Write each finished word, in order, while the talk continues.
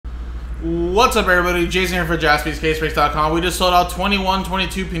What's up, everybody? Jason here for JaspysCaseBreaks.com. We just sold out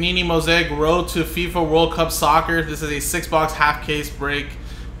 21-22 Panini Mosaic Road to FIFA World Cup Soccer. This is a 6-box half case break.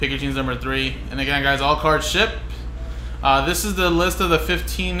 Pick your teams number 3. And again, guys, all cards ship. This is the list of the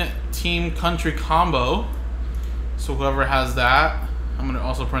 15-team country combo. So whoever has that, I'm going to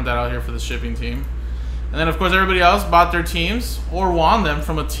also print that out here for the shipping team. And then, of course, everybody else bought their teams or won them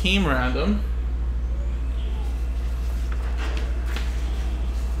from a team random.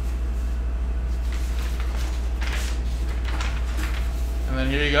 And then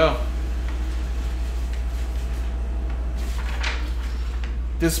here you go.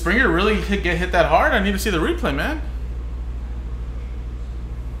 Did Springer really get hit that hard? I need to see the replay, man.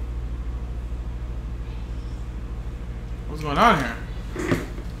 What's going on here?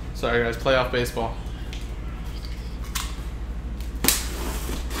 Sorry, guys. Playoff baseball.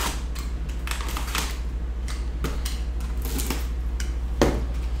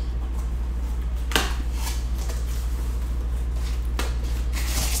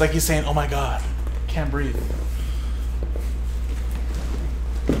 It's like he's saying, "Oh my God, can't breathe."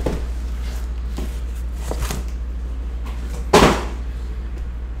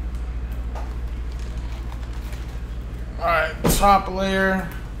 All right, top layer,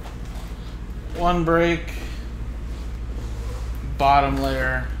 one break. Bottom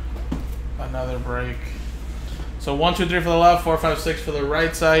layer, another break. So 1, 2, 3 for the left, 4, 5, 6 for the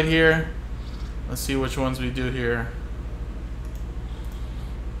right side here. Let's see which ones we do here.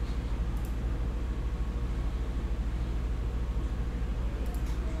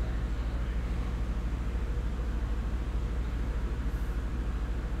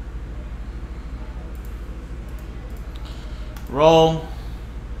 Roll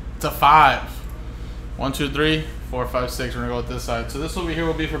to 5. 1, 2, 3, 4, 5, 6. We're gonna go with this side. So this over here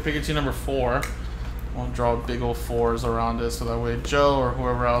will be for Pikachu number 4. We'll draw big old 4s around it so that way Joe or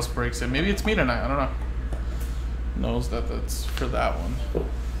whoever else breaks it. Maybe it's me tonight. I don't know. Knows that that's for that one.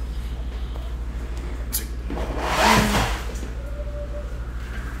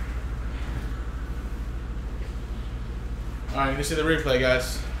 All right, you can see the replay,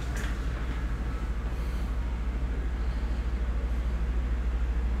 guys.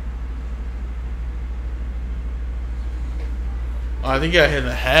 Oh, I think I hit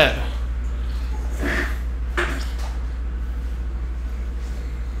the head.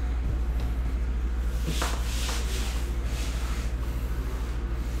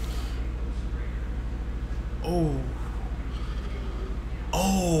 Oh.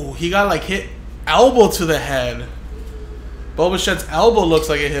 Oh, he got like hit elbow to the head. Boba Fett's elbow looks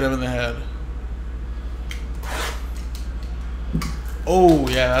like it hit him in the head. Oh,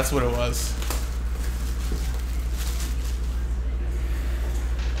 yeah, that's what it was.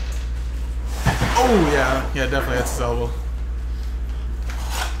 Oh, yeah. Yeah, definitely that's his elbow.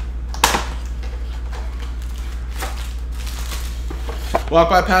 Walk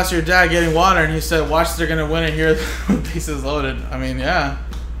by past your dad getting water, and he said, watch, they're going to win it here with bases loaded. I mean, yeah.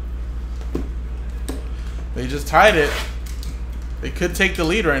 They just tied it. They could take the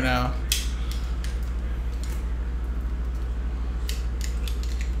lead right now.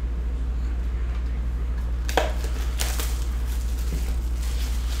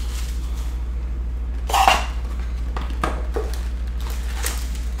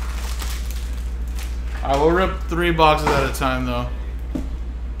 Alright, we'll rip 3 boxes at a time, though.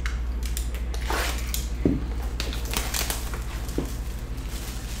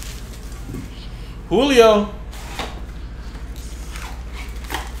 Julio.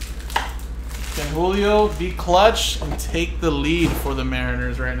 Can Julio be clutch and take the lead for the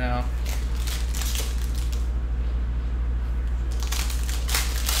Mariners right now?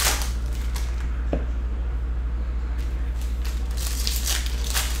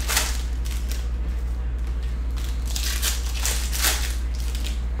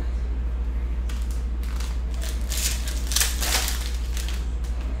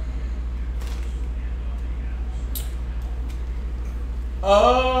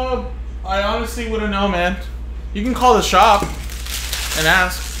 I honestly wouldn't know, man. You can call the shop and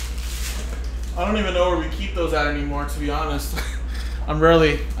ask. I don't even know where we keep those at anymore, to be honest. I'm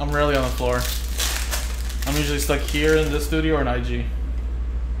rarely on the floor. I'm usually stuck here in this studio or in IG.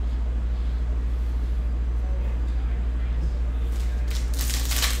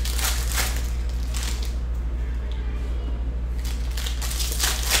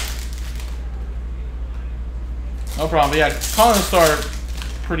 No problem. But yeah, calling the store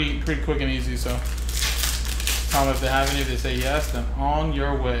pretty quick and easy. So, tell them if they have any. If they say yes, then on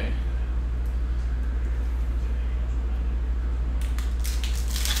your way.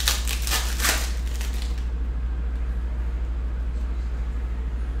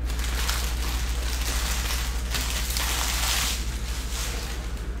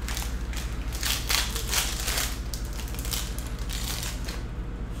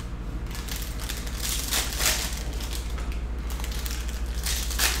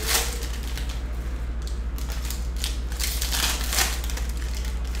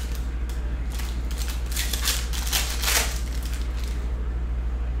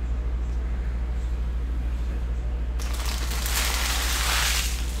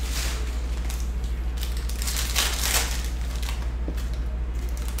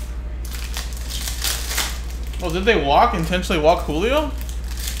 Oh, did they intentionally walk Julio?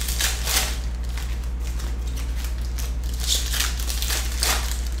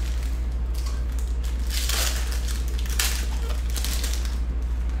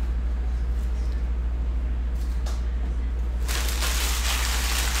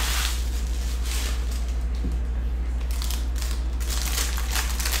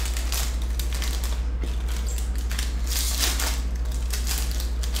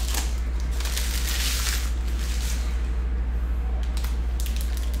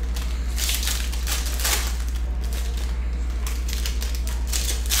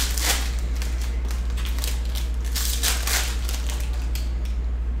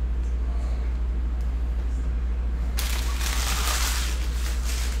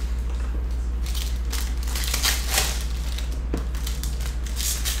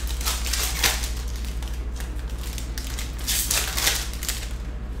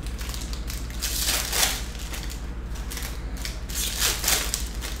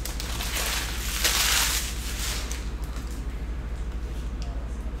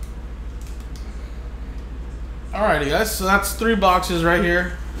 Alrighty guys, so that's 3 boxes right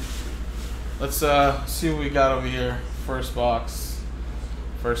here. Let's see what we got over here. First box,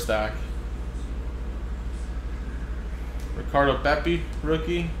 first stack. Ricardo Pepi,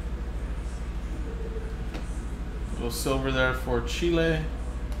 rookie. A little silver there for Chile.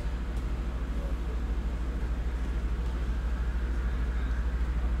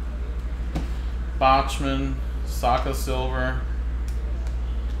 Bachman, Saka silver.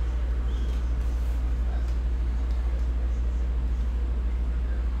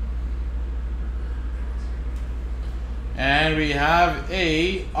 And we have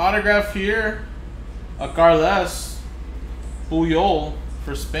a autograph here, a Carles Puyol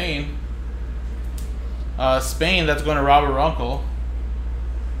for Spain. Spain, that's going to Robert Runkle.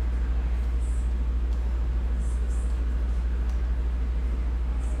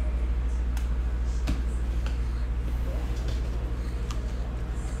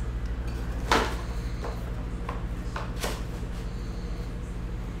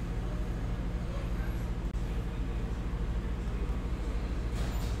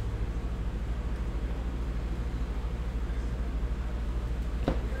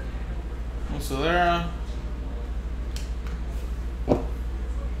 Solera.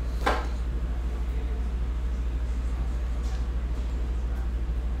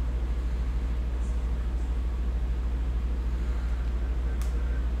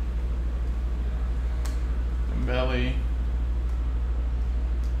 Belly.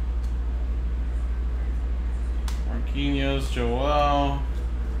 Marquinhos, Joel.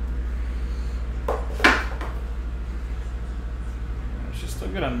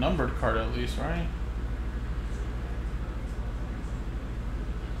 Still get a numbered card at least, right?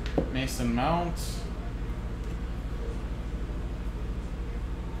 Mason Mount.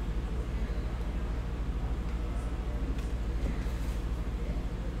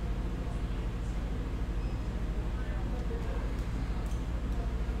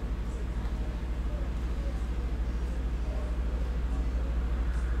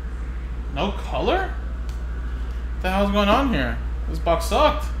 No color? What the hell's going on here? This box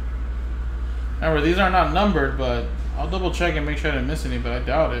sucked. Remember, these are not numbered, but I'll double check and make sure I didn't miss any, but I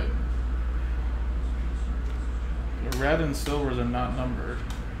doubt it. The red and silvers are not numbered.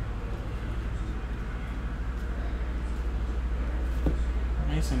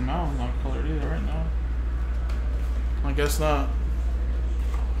 Mason Mount's not colored either right now. I guess not.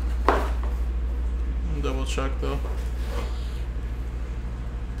 I'll double check though.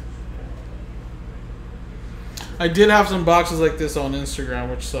 I did have some boxes like this on Instagram,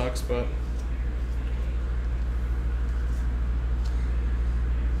 which sucks, but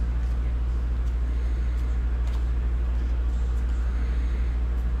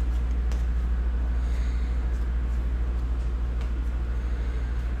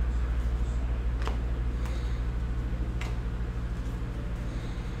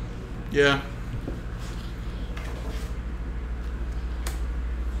yeah.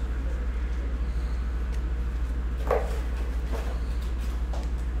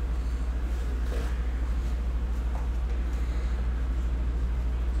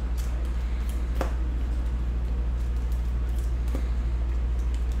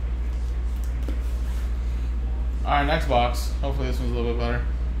 Alright, next box. Hopefully this one's a little bit better.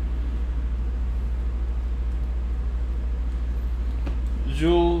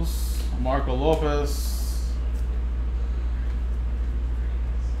 Jules, Marco Lopez,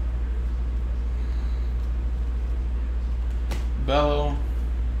 Bello,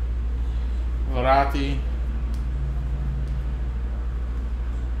 Verratti,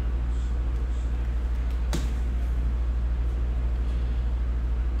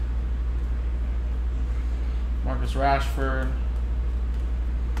 Marcus Rashford.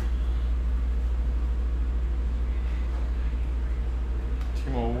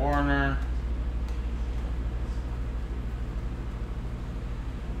 Timo Werner.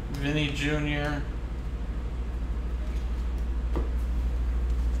 Vinny Jr.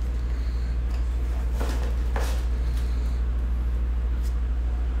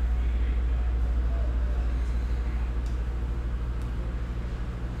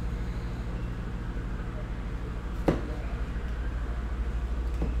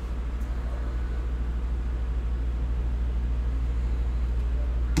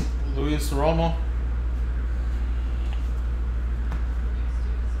 Luis Romo.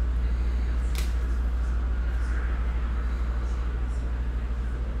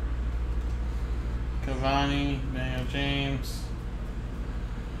 Cavani, Daniel James.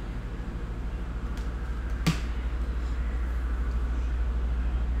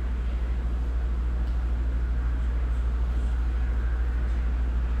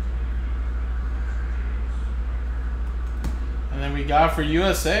 And then we got for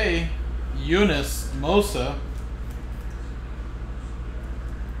USA, Yunus Mosa.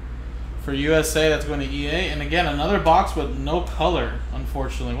 For USA, that's going to EA. And again, another box with no color,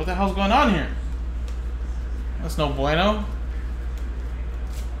 unfortunately. What the hell's going on here? That's no bueno.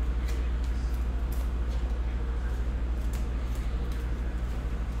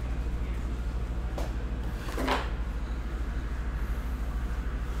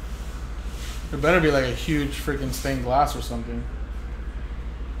 There better be like a huge freaking stained glass or something.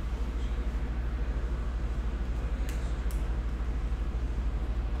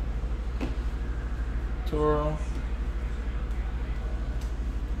 Toro.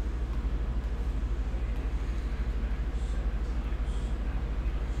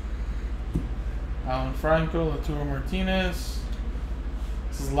 Alan Franco, Lautaro Martinez.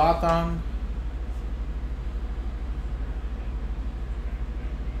 This is Zlatan.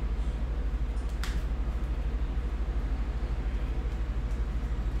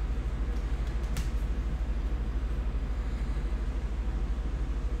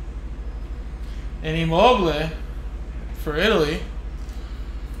 And Immobile for Italy.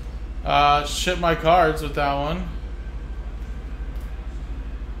 Ship my cards with that one.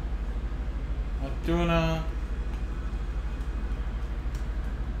 Aduna.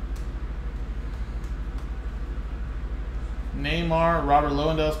 Neymar, Robert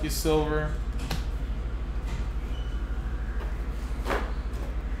Lewandowski silver.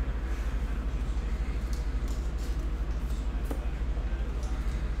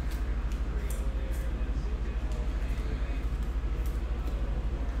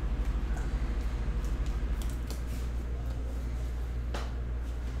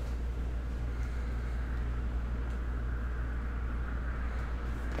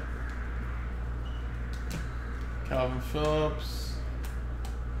 Calvin Phillips.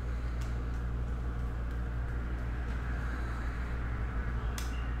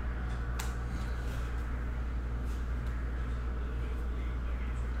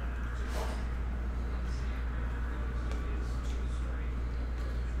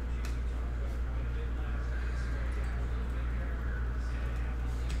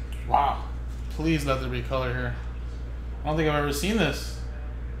 Wow. Please let there be color here. I don't think I've ever seen this.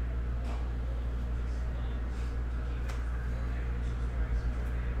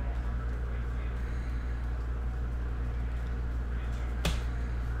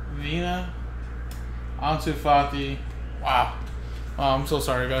 Vina, Ansu Fati. Wow. Oh, I'm so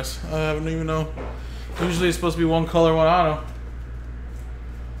sorry, guys. I don't even know. Usually it's supposed to be one color, one auto.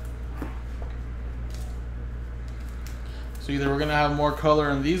 So either we're going to have more color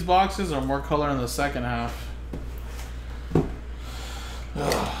in these boxes or more color in the second half.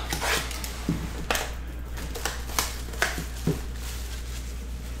 Ugh.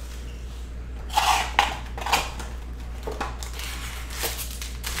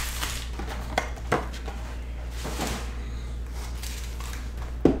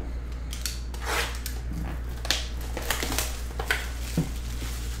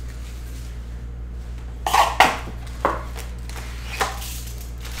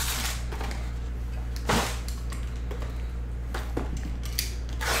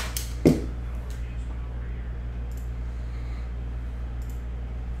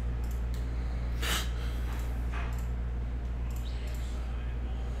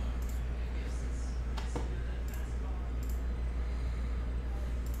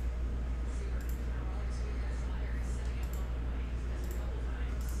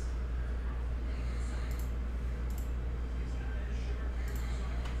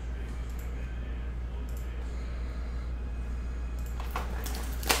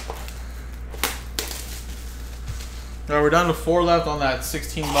 Alright, we're down to 4 left on that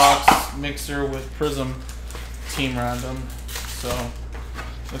 16-box mixer with Prism Team Random. So,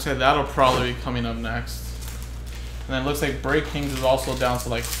 looks like that'll probably be coming up next. And then it looks like Break Kings is also down to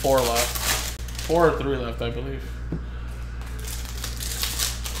like 4 left. 4 or 3 left, I believe.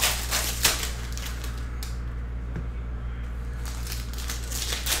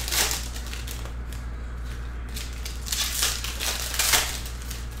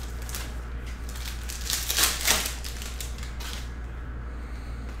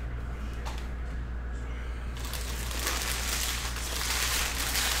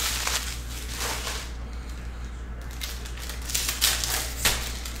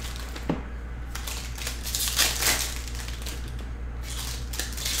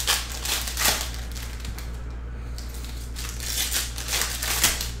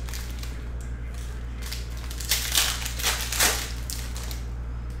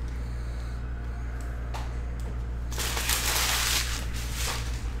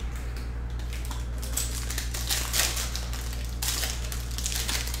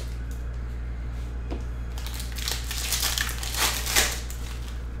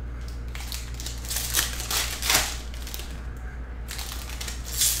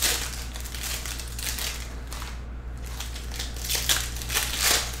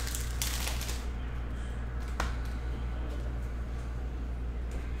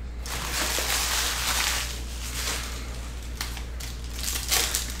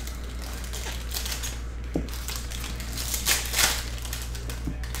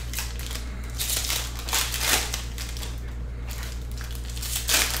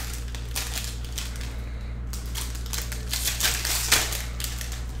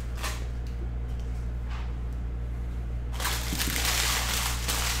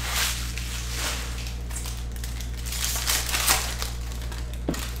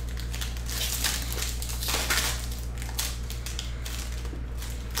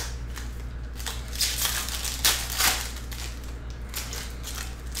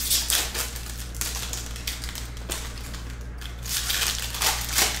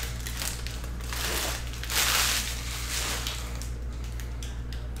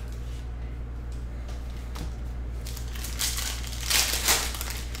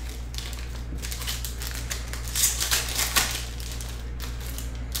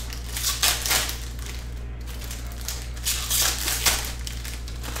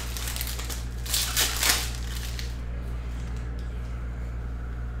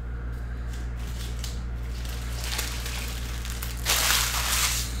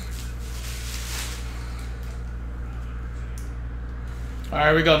 All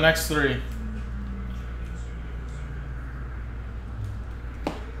right, we go. Next 3.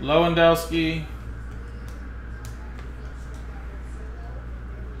 Lewandowski.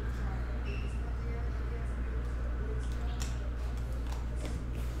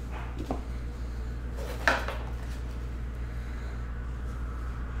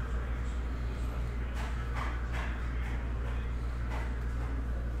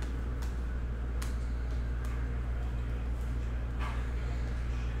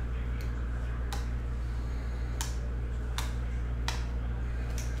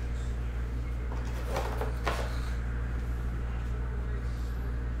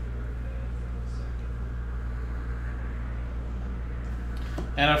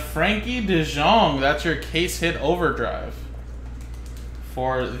 And a Frankie de Jong. That's your case hit overdrive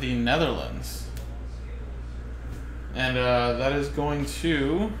for the Netherlands. And that is going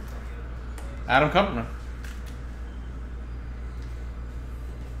to Adam Kupperman.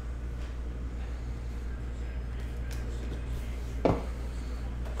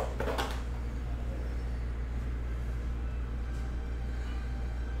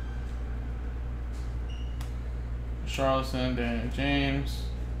 Charleston, Daniel James.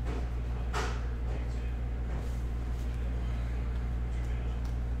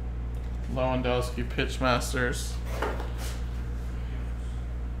 Lewandowski, Pitchmasters.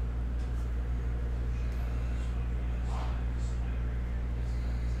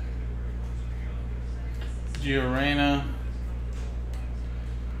 Giorena.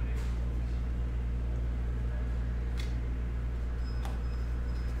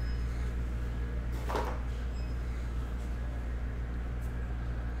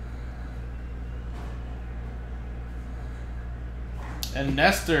 And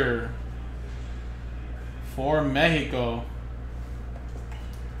Nestor for Mexico.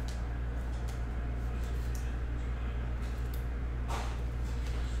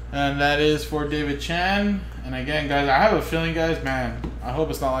 And that is for David Chan. And again, guys, I have a feeling, guys, man, I hope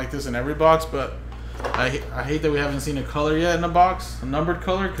it's not like this in every box, but I hate that we haven't seen a color yet in a box, a numbered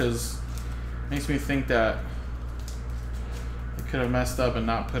color, because it makes me think that Could have messed up and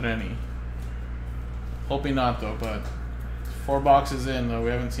not put any. Hoping not though, but 4 boxes in though, we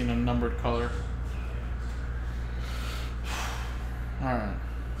haven't seen a numbered color. Alright.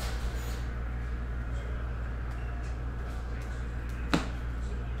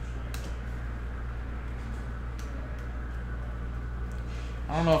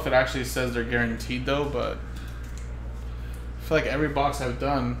 I don't know if it actually says they're guaranteed though, but I feel like every box I've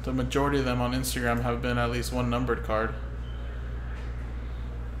done, the majority of them on Instagram have been at least one numbered card.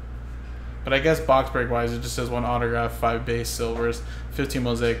 But I guess box break wise, it just says 1 autograph, 5 base silvers, 15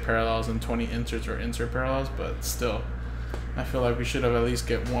 mosaic parallels, and 20 inserts or insert parallels. But still, I feel like we should have at least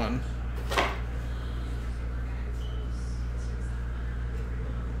get 1.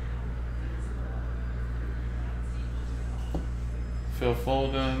 Phil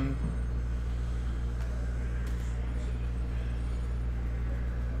Foden.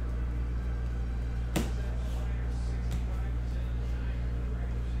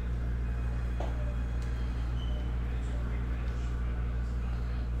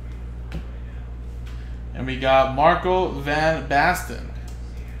 And we got Marco van Basten.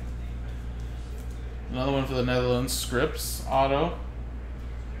 Another one for the Netherlands. Scripps auto.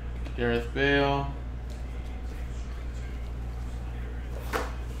 Gareth Bale.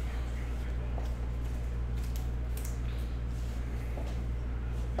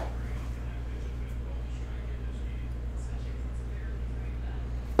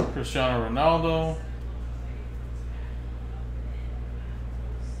 Cristiano Ronaldo.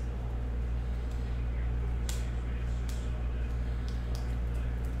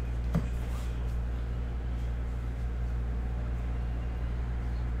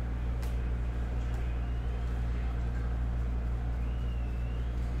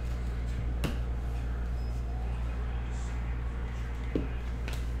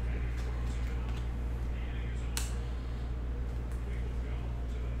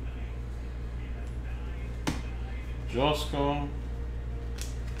 Josko.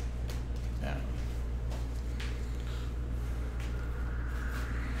 Yeah.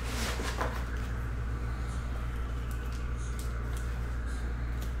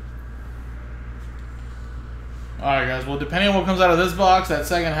 Alright guys, well depending on what comes out of this box, that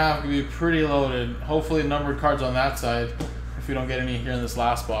second half could be pretty loaded. Hopefully numbered cards on that side if we don't get any here in this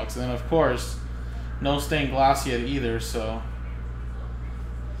last box. And then of course, no stained glass yet either, so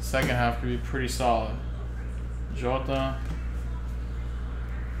second half could be pretty solid. Jota.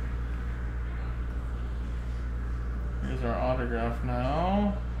 Here's our autograph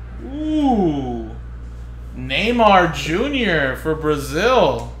now. Ooh. Neymar Jr. for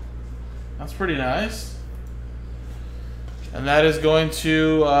Brazil. That's pretty nice. And that is going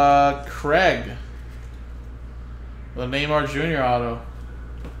to Craig. The Neymar Jr. auto.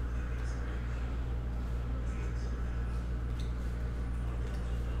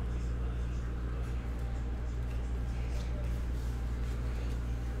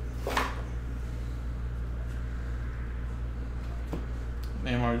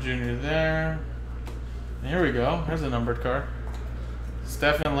 Neymar Jr. there. And here we go. Here's a numbered card.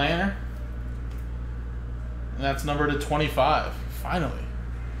 Stefan Langer. And that's numbered to 25. Finally.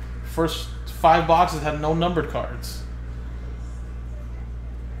 First 5 boxes had no numbered cards.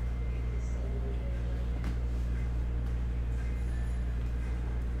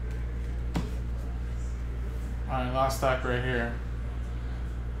 Alright, last stack right here.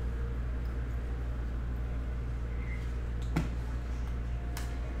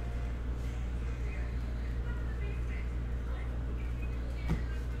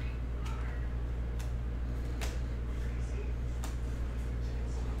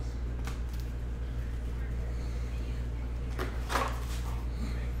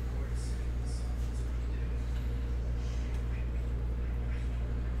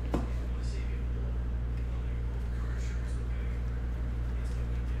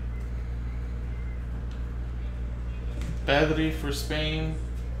 Pedri for Spain.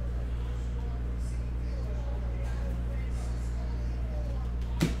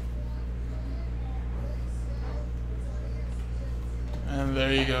 And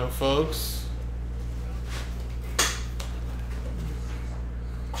there you go, folks.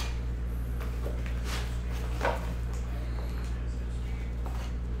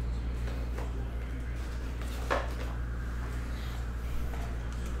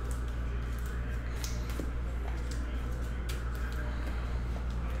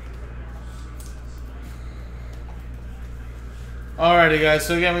 Alrighty guys,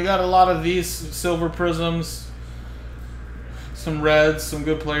 so again we got a lot of these silver prisms, some reds, some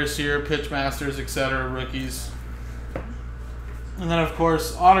good players here, pitch masters, etc., rookies. And then of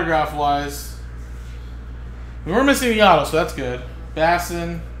course autograph wise, We were missing the auto, so that's good.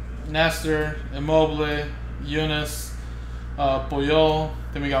 Bassin, Nestor, Immobile, Eunice, Puyol.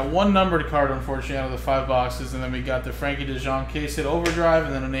 Then we got one numbered card, unfortunately, out of the 5 boxes. And then we got the Frankie de Jong case hit overdrive,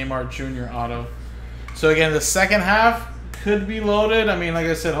 and then a Neymar Jr. auto. So again, the second half could be loaded. I mean, like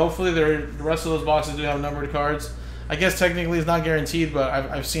I said, hopefully the rest of those boxes do have numbered cards. I guess technically it's not guaranteed, but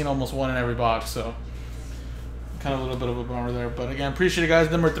I've seen almost one in every box, so kind of a little bit of a bummer there. But again, appreciate it, guys.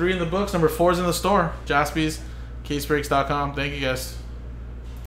 Number 3 in the books, number 4 is in the store. Jaspys, casebreaks.com. Thank you, guys.